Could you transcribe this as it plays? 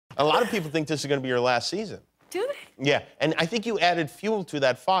A lot of people think this is going to be your last season. Do they? Yeah, and I think you added fuel to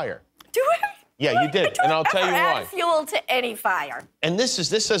that fire. Do I? Yeah, you did, and I'll tell you why. Add fuel to any fire. And this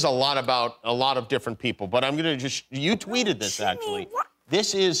says a lot about a lot of different people, but I'm gonna just, you tweeted this actually. What?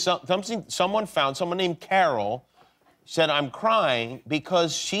 This is something someone named Carol, said, I'm crying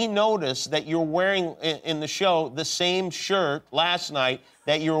because she noticed that you're wearing in the show the same shirt last night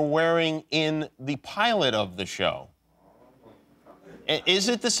that you were wearing in the pilot of the show. Is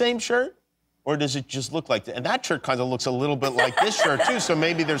it the same shirt? Or does it just look like that? And that shirt kind of looks a little bit like this shirt, too, so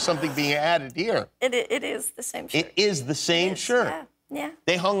maybe there's something being added here. It is the same shirt. It is the same shirt? Yeah.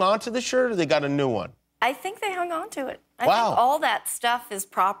 They hung on to the shirt, or they got a new one? I think they hung on to it. I Wow. think all that stuff is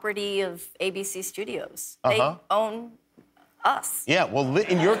property of ABC Studios. They own us. Yeah, well,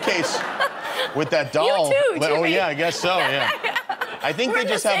 in your case, with that doll... You too, Oh, Jimmy. yeah, I guess so, yeah. I think We're they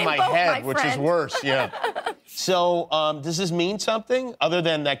just in the have same my boat, head, my which is friend. worse, yeah. So, does this mean something, other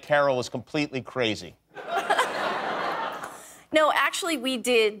than that Carol is completely crazy? No, actually, we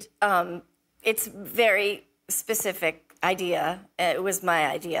did. It's very specific idea. It was my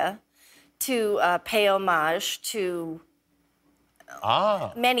idea to pay homage to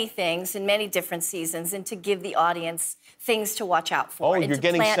many things in many different seasons, and to give the audience things to watch out for. Oh, and you're to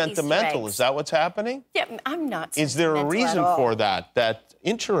getting plant sentimental. Easter Is eggs. that what's happening? Yeah, I'm not. Is there a reason for that? That's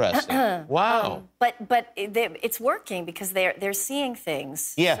interesting. Wow. But it's working because they're seeing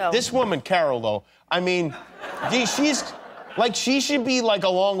things. Yeah, so. this woman, Carol, though, I mean, she's like, she should be like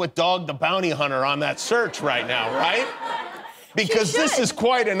along with Dog the Bounty Hunter on that search right now, right? Because this is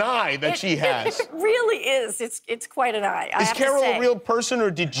quite an eye that she has. It really is. It's quite an eye. Is Carol a real person, or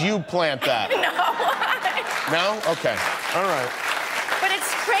did you plant that? No. No? Okay. All right. But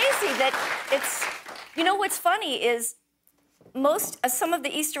it's crazy that it's... You know what's funny is some of the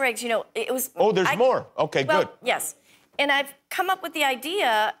Easter eggs, you know, it was... Oh, there's more. Okay, well, good. Yes. And I've come up with the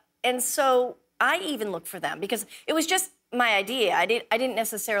idea, and so I even look for them, because it was just my idea. I didn't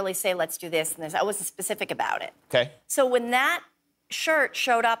necessarily say, let's do this and this. I wasn't specific about it. Okay. So when that shirt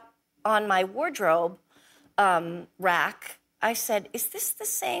showed up on my wardrobe rack, I said, is this the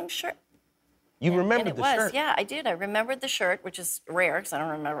same shirt? You remembered and it the was, shirt? Yeah, I did. I remembered the shirt, which is rare, because I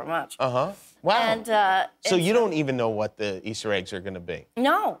don't remember much. Uh-huh. Wow. And, so you don't even know what the Easter eggs are going to be?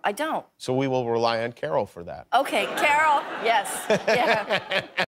 No, I don't. So we will rely on Carol for that. Okay, Carol, yes. Yeah.